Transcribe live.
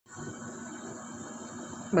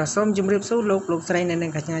bà xóm chùm riêng số lục lục sấy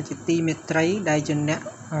nên cả nhà chỉ ti mệt trái đại chân nè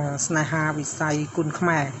snaha bị say cùn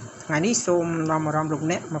khmer ngày ní xôm làm mà làm lục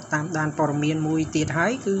nè một tam đàn bò miên mùi tiệt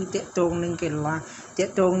hái cứ tiệt trôn nâng cái là tiệt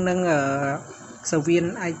trôn nâng ở sở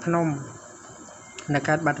viên ai phnom là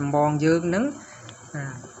các bạn bòn dương nâng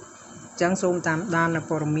chẳng xôm tam đàn là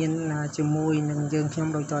bò miên chùm mùi nâng dương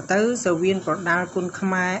trong đôi tỏ tới sở viên có đa cùn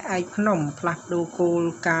khmer ai phnom plak đô cô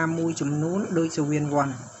ca mùi chùm nún đôi sở viên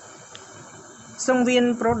vòn song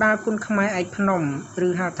viên pro đa cùn khmer ai phnom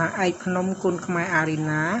rư hào thả ai phnom cùn khmer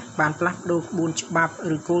arena bàn plak đô buôn chbap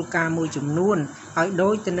rư cô ca mùi chùm nún ở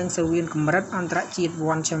đối tên nâng sở viên cầm rất an trạ chiết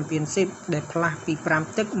one championship để plak pi pram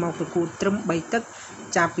tức màu của cô trâm bay tức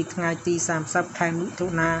cha pi ngày ti sam sắp khai mũi thụ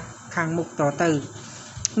na khang mục tỏ từ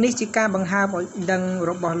ní chỉ ca bằng hai bội đăng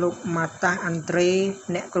robot lục mà ta Andre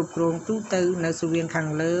nẹ cột cồn tu tư nơi sự viên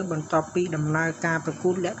khang lơ bằng top pi đầm na caประก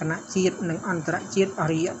วดและคณะជាតិនិងអន្តរជាតិអ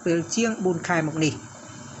រិយពេលជាង4ខែមកនេះ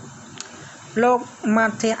លោកម៉ា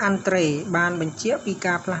ថេអាន់ត្រេបានបញ្ជាក់ពី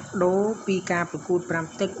ការផ្លាស់ប្ដូរពីការប្រកួត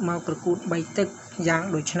5ទឹកមកប្រកួត3ទឹកយ៉ាង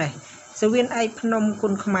ដូចនេះសវៀនឯកភ្នំគុ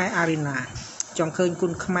នខ្មែរអារីណាចង់ឃើញគុ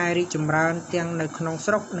នខ្មែររីកចម្រើនទាំងនៅក្នុង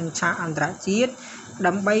ស្រុកនិងឆាកអន្តរជាតិ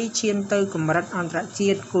ដើម្បីឈានទៅកម្រិតអន្តរជា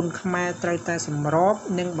តិគុនខ្មែរត្រូវតែសម្រប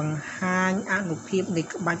និងបង្ហាញអនុភាពនៃ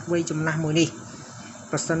ក្បាច់វ័យចំណាស់មួយនេះ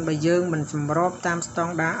ប្រសិនបើយើងមិនសម្របតាមស្ត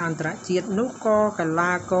ង់ដារអន្តរជាតិនោះក៏កី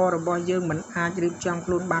ឡាកររបស់យើងមិនអាចរៀបចំខ្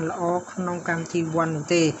លួនបានល្អក្នុងកម្មវិធីវ៉ាន់នោះ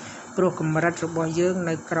ទេព្រោះកម្រិតរបស់យើង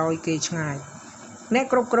នៅក្រោយគេឆ្ងាយអ្នក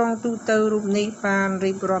គ្រប់គ្រងទូទៅរូបនេះបាន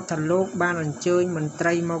រៀបរាប់ថាលោកបានអញ្ជើញមន្ត្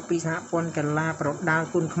រីមកពីសហព័ន្ធកីឡាប្រដាល់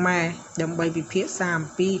គុនខ្មែរដើម្បីពិភាក្សាអំ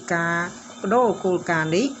ពីការបដូរគោលការ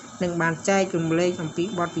ណ៍នេះនិងបានចែករំលែកអំពី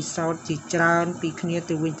បទពិសោធន៍ជាច្រើនពីគ្នា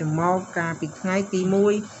ទៅវិញទៅមកកាលពីថ្ងៃទី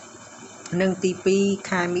1និងទី2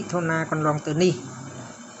ខែមិថុនាកន្លងទៅនេះ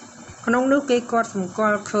ក្នុងនោះគេគាត់សម្គា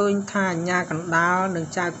ល់ឃើញថាអាជ្ញាកណ្ដាលនិង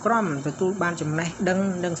ចៅក្រមទទួលបានចំណេះដឹង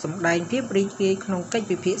និងសម្ដែងភាពរីករាយក្នុងកិច្ច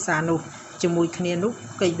ពិភាក្សានោះជាមួយគ្នានោះ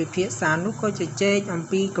កិច្ចពិភាក្សានោះក៏ជជែកអំ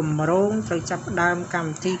ពីគម្រោងត្រូវចាប់ផ្ដើមកម្ម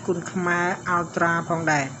វិធីគុនខ្មែរអល់ត្រាផង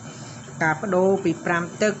ដែរការបដូរពី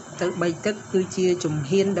5ទឹកទៅ3ទឹកគឺជាជំ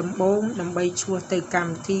ហានដំបូងដើម្បីឈ្មោះទៅកម្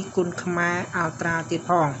មវិធីគុនខ្មែរអល់ត្រាទៀត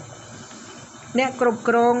ផងអ្នកគ្រប់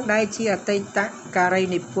គ្រងដែលជាអតីតការី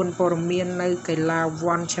និពន្ធព័ត៌មាននៅកីឡា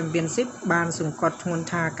One Championship បានសង្កត់ធ្ងន់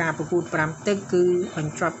ថាការប្រកួត5ទឹកគឺប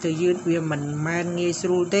ញ្ចប់ទៅយឺតវាមិនមែនងាយស្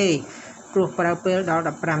រួលទេព្រោះប្រើពេលដល់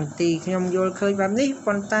15នាទីខ្ញុំយល់ឃើញបែបនេះ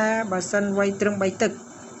ប៉ុន្តែបើសិនវ័យត្រឹម3ទឹក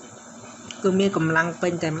គឺមានកម្លាំងពេ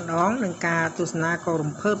ញតែម្ដងនិងការទស្សនាក៏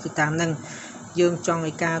រំភើបទៅតាមនឹងយើងចង់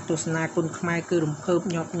ឲ្យការទស្សនាគុនខ្មែរគឺរំភើប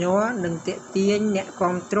ញាប់ញ័រនិងទាក់ទាញអ្នក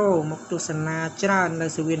គាំទ្រមកទស្សនាច្រើននៅ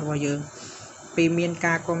សវៀនរបស់យើងពេលមាន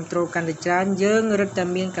ការគ្រប់គ្រងកាន់តែច្រើនយើងរឹតតែ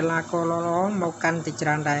មានកីឡាករល្អៗមកកាន់តែច្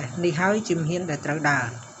រើនដែរនេះហើយជំហានដែលត្រូវដើរ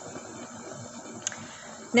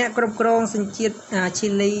អ្នកគ្រប់គ្រងសញ្ជាតិឈី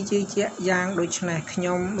លីជឿជាក់យ៉ាងដូចនេះខ្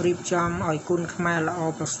ញុំរៀបចំឲ្យគុនខ្មែរល្អ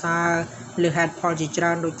ប្រសើរលើហេតុផលជាច្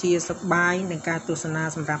រើនដូចជាសប្បាយនឹងការទស្សនា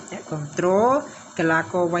សម្រាប់អ្នកគ្រប់គ្រងកីឡា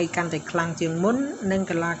ករវ័យកាន់តែខ្លាំងជាងមុននិង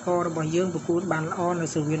កីឡាកររបស់យើងប្រកួតបានល្អនៅ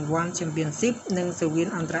សវៀន One Championship និងសវៀន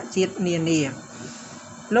អន្តរជាតិនានា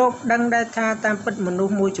លោកដឹងដែរថាតាមពិតមនុស្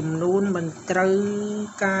សមួយចំនួនមិនត្រូវ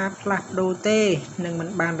ការផ្លាស់ប្ដូរទេនិងមិន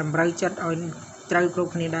បានតម្រូវចិត្តឲ្យត្រូវគ្រ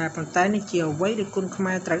ប់គ្នាដែរប៉ុន្តែនេះជាអ្វីដែលគុនខ្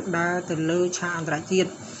មែរត្រូវដើរទៅលើឆាកអន្តរជាតិ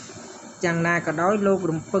យ៉ាងណាក៏ដោយលោក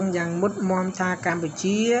រំពឹងយ៉ាងមុតមមថាកម្ពុ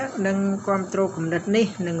ជានឹងគ្រប់គ្រងគំនិតនេះ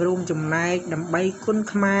និងរួមចំណែកដើម្បីគុន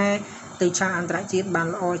ខ្មែរទៅឆាកអន្តរជាតិបាន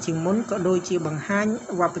ល្អជាងមុនក៏ដូចជាបង្ហាញ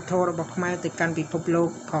វប្បធម៌របស់ខ្មែរទៅកាន់ពិភពលោក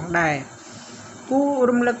ផងដែរគូ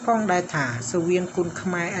រំលឹកផងដែរថាសវៀនគុនខ្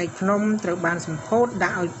មែរឯកភ្នំត្រូវបានសម្ពោធដា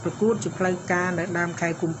ក់ឲ្យប្រកួតជាផ្លូវការនៅដើមខែ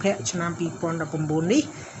កុម្ភៈឆ្នាំ2019នេះ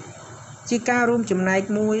ជាការរួមចំណែក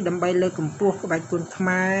មួយដើម្បីលើកកម្ពស់ក្បាច់គុនខ្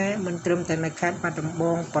មែរមិនត្រឹមតែនៅខេត្តបាត់ដំប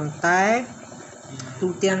ងប៉ុន្តែទូ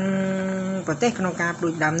ទាំងប្រទេសក្នុងការប្រួ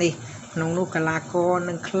យដើមនេះក្នុងនោះកីឡាករ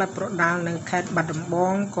និងក្លឹបប្រដាល់នៅខេត្តបាត់ដំប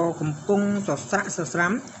ងក៏កំពុងសស្រាក់សស្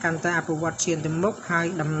រាំកាន់តែអភិវឌ្ឍឈានទៅមុខហើយ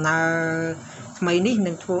ដំណើរថ្មីនេះ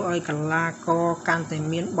នឹងធ្វើឲ្យកីឡាករកាន់តែ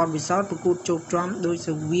មានបទពិសោធន៍ប្រកួតជោគជាំដោយស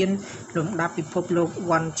វៀនលំដាប់ពិភពលោក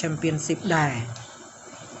One Championship ដែរ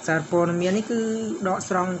សារព័ត៌មាននេះគឺដក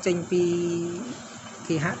ស្រង់ចេញពី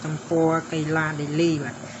គេហទំព័រកីឡា Daily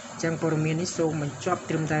បាទអញ្ចឹងព័ត៌មាននេះសូមបញ្ចប់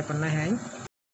ត្រឹមតែប៉ុណ្ណេះហើយ